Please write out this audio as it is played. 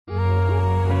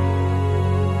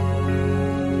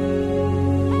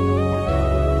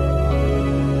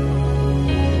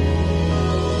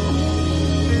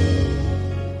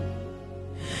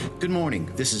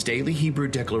morning. This is Daily Hebrew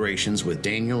Declarations with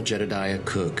Daniel Jedediah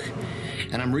Cook.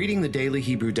 And I'm reading the Daily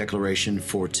Hebrew Declaration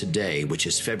for today, which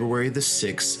is February the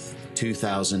 6th,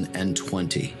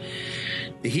 2020.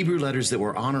 The Hebrew letters that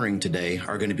we're honoring today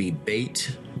are going to be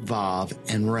Beit, Vav,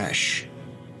 and Resh.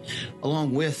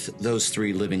 Along with those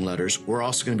three living letters, we're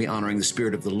also going to be honoring the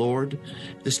Spirit of the Lord,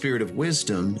 the Spirit of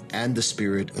wisdom, and the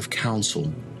Spirit of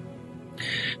counsel.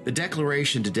 The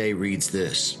declaration today reads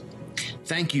this: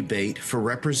 Thank you, Beit, for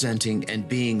representing and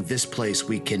being this place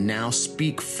we can now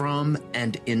speak from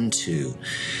and into,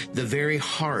 the very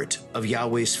heart of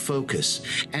Yahweh's focus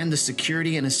and the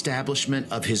security and establishment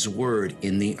of His word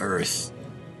in the earth.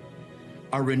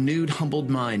 Our renewed, humbled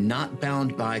mind, not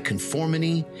bound by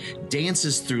conformity,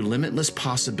 dances through limitless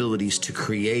possibilities to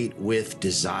create with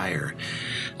desire.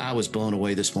 I was blown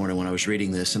away this morning when I was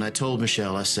reading this, and I told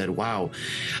Michelle, I said, wow,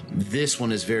 this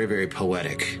one is very, very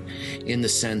poetic in the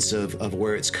sense of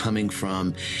where it's coming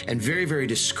from, and very, very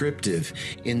descriptive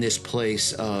in this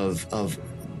place of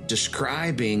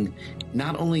describing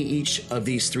not only each of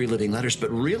these three living letters, but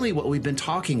really what we've been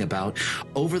talking about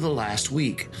over the last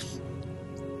week.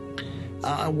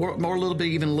 More a little bit,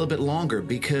 even a little bit longer,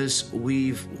 because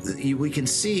we can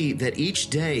see that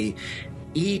each day,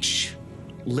 each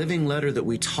living letter that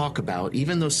we talk about,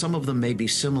 even though some of them may be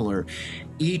similar,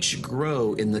 each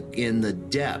grow in the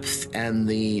depth and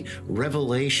the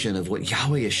revelation of what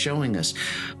Yahweh is showing us.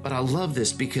 But I love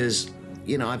this because,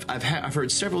 you know, I've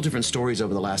heard several different stories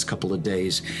over the last couple of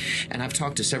days, and I've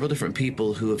talked to several different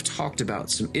people who have talked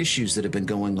about some issues that have been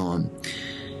going on.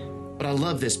 But I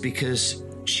love this because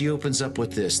she opens up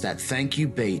with this, that thank you,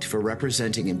 Beit, for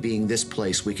representing and being this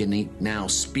place we can now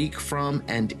speak from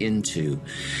and into,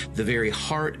 the very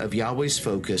heart of Yahweh's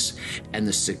focus and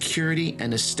the security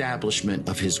and establishment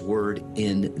of His word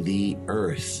in the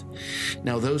earth.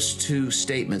 Now, those two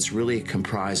statements really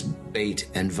comprise Beit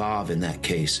and Vav in that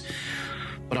case.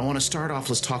 But I want to start off,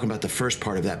 let's talk about the first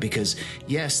part of that, because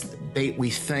yes, Beit,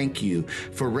 we thank you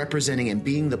for representing and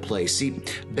being the place. See,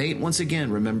 Beit, once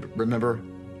again, remember,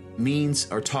 means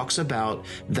or talks about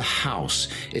the house.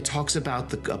 It talks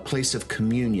about a place of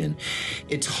communion.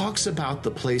 It talks about the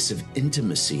place of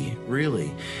intimacy,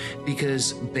 really,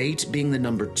 because Beit being the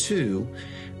number 2,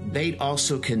 Beit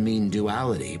also can mean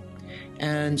duality.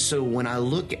 And so when I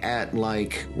look at,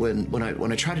 like, when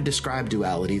I try to describe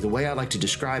duality, the way I like to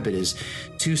describe it is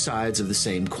two sides of the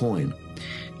same coin.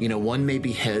 You know, one may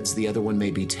be heads, the other one may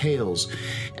be tails.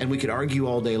 And we could argue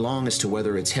all day long as to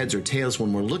whether it's heads or tails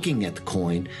when we're looking at the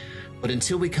coin. But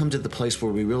until we come to the place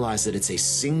where we realize that it's a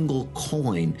single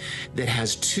coin that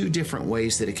has two different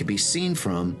ways that it can be seen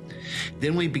from,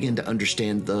 then we begin to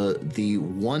understand the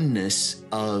oneness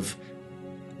of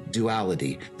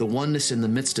duality, the oneness in the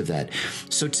midst of that.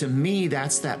 So to me,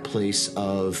 that's that place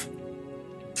of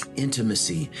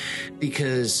intimacy,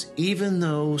 because even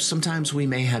though sometimes we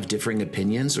may have differing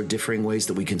opinions or differing ways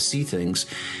that we can see things,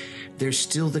 there's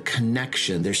still the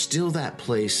connection. There's still that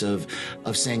place of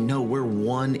saying, no, we're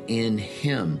one in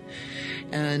Him.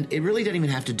 And it really doesn't even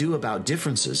have to do about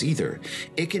differences either.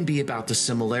 It can be about the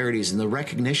similarities and the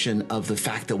recognition of the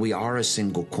fact that we are a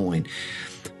single coin.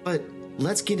 But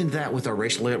let's get into that with our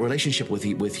relationship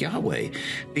with Yahweh,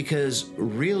 because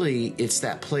really it's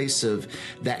that place of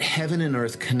that heaven and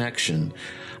earth connection.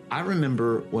 I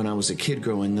remember when I was a kid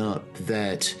growing up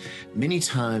that many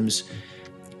times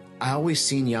I always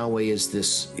seen Yahweh as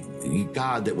this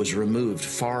God that was removed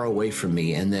far away from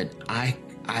me, and that I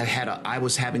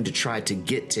was having to try to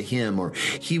get to Him, or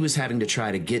He was having to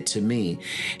try to get to me.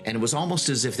 And it was almost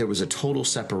as if there was a total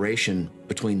separation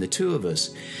between the two of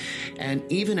us. And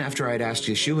even after I'd asked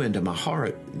Yeshua into my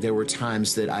heart, there were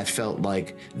times that I felt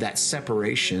like that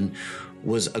separation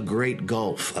was a great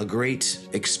gulf, a great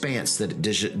expanse that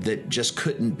just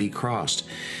couldn't be crossed.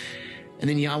 And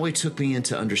then Yahweh took me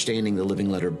into understanding the living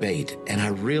letter Beit, and I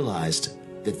realized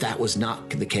that was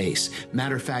not the case.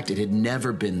 Matter of fact, it had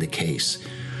never been the case.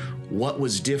 What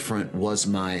was different was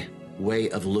my way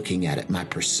of looking at it, my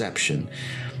perception.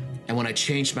 And when I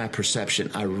changed my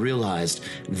perception, I realized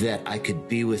that I could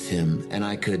be with Him, and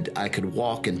I could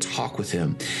walk and talk with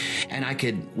Him,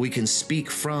 and we can speak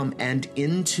from and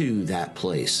into that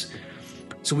place.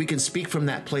 So we can speak from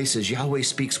that place as Yahweh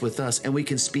speaks with us, and we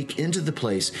can speak into the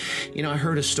place. You know, I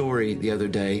heard a story the other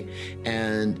day,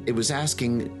 and it was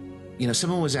asking, you know,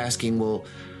 someone was asking, well,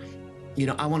 you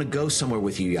know, I want to go somewhere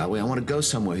with you, Yahweh. I want to go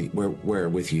somewhere where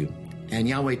with you. And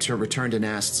Yahweh returned and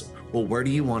asked, well, where do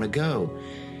you want to go?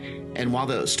 And while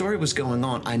the story was going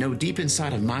on, I know deep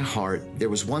inside of my heart, there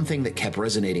was one thing that kept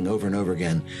resonating over and over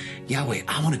again. Yahweh,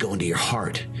 I want to go into your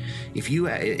heart.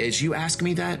 As you ask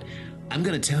me that, I'm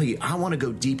going to tell you, I want to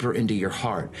go deeper into your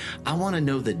heart. I want to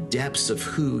know the depths of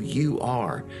who you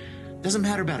are. Doesn't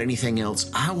matter about anything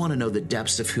else. I want to know the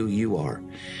depths of who you are.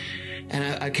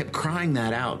 And I kept crying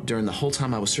that out during the whole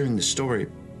time I was hearing the story.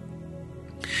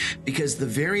 Because the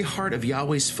very heart of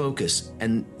Yahweh's focus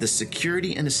and the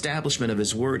security and establishment of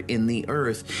his word in the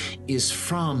earth is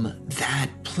from that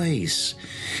place.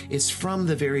 It's from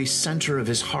the very center of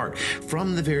his heart,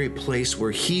 from the very place where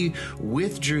he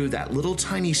withdrew that little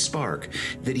tiny spark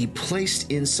that he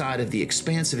placed inside of the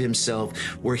expanse of himself,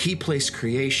 where he placed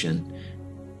creation,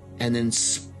 and then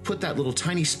put that little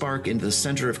tiny spark into the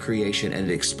center of creation, and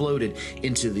it exploded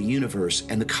into the universe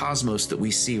and the cosmos that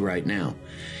we see right now.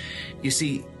 You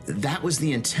see, that was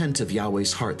the intent of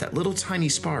Yahweh's heart, that little tiny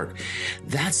spark.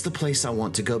 That's the place I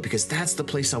want to go, because that's the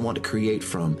place I want to create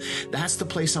from. That's the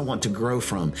place I want to grow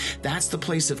from. That's the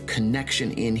place of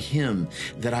connection in him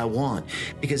that I want.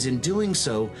 Because in doing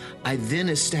so, I then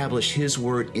establish his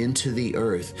word into the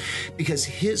earth, because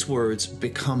his words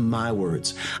become my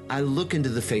words. I look into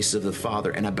the face of the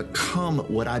Father and I become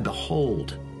what I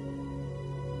behold.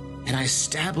 And I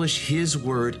establish his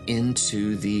word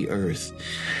into the earth.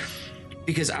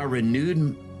 Because our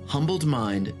renewed, humbled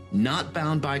mind, not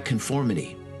bound by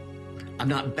conformity. I'm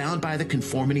not bound by the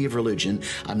conformity of religion.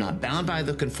 I'm not bound by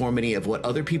the conformity of what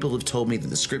other people have told me that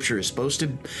the scripture is supposed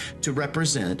to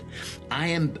represent. I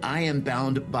am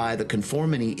bound by the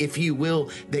conformity, if you will,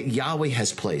 that Yahweh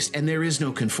has placed. And there is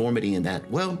no conformity in that.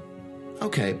 Well,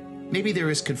 okay. Maybe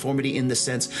there is conformity in the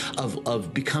sense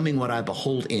of becoming what I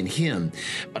behold in him.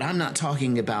 But I'm not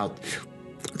talking about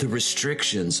the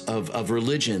restrictions of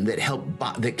religion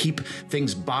that keep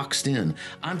things boxed in.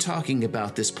 I'm talking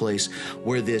about this place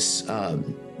where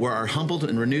where our humbled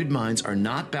and renewed minds are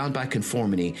not bound by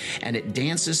conformity, and it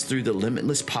dances through the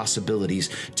limitless possibilities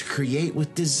to create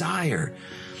with desire.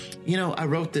 You know, I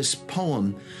wrote this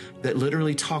poem that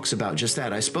literally talks about just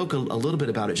that. I spoke a little bit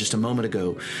about it just a moment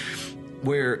ago,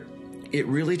 where it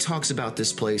really talks about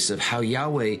this place of how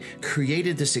Yahweh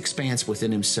created this expanse within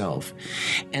himself.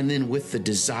 And then with the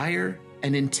desire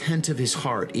and intent of his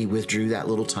heart, he withdrew that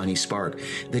little tiny spark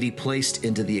that he placed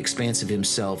into the expanse of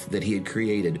himself that he had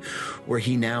created, where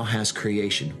he now has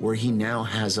creation, where he now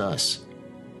has us.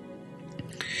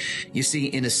 You see,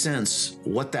 in a sense,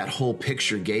 what that whole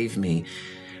picture gave me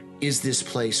is this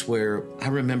place where I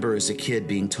remember as a kid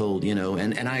being told, you know,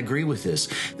 and I agree with this,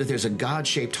 that there's a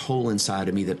God-shaped hole inside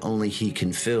of me that only he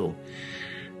can fill.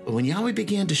 But when Yahweh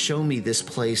began to show me this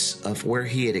place of where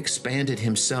he had expanded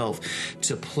himself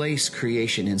to place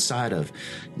creation inside of,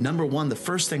 number one, the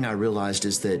first thing I realized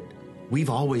is that we've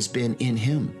always been in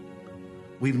him.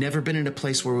 We've never been in a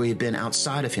place where we've been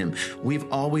outside of him.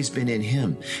 We've always been in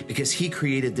him, because he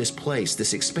created this place,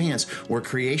 this expanse where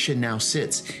creation now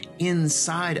sits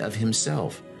inside of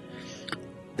himself.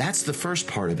 That's the first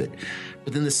part of it.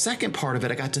 But then the second part of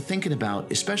it, I got to thinking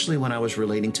about, especially when I was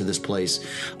relating to this place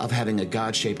of having a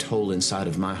God-shaped hole inside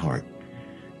of my heart.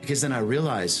 Because then I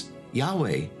realized,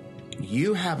 Yahweh,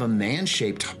 you have a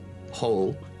man-shaped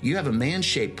hole. You have a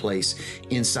man-shaped place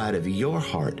inside of your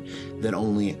heart that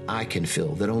only I can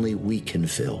fill, that only we can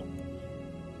fill.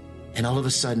 And all of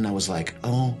a sudden I was like,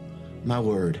 oh, my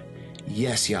word.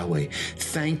 Yes, Yahweh.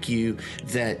 Thank you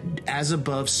that as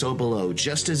above, so below,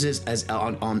 just as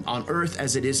on earth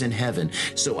as it is in heaven.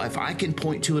 So if I can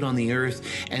point to it on the earth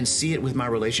and see it with my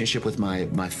relationship with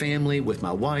my family, with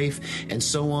my wife, and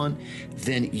so on,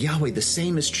 then Yahweh, the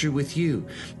same is true with you.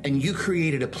 And you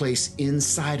created a place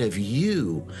inside of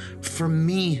you for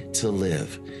me to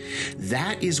live.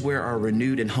 That is where our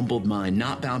renewed and humbled mind,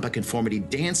 not bound by conformity,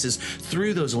 dances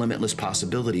through those limitless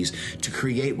possibilities to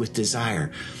create with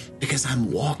desire. Because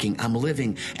I'm walking, I'm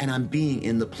living, and I'm being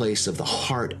in the place of the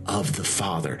heart of the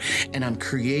Father. And I'm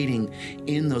creating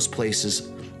in those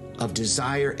places of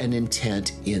desire and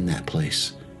intent in that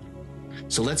place.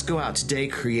 So let's go out today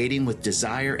creating with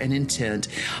desire and intent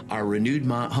our renewed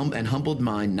and humbled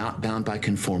mind, not bound by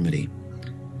conformity.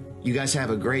 You guys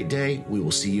have a great day. We will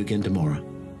see you again tomorrow.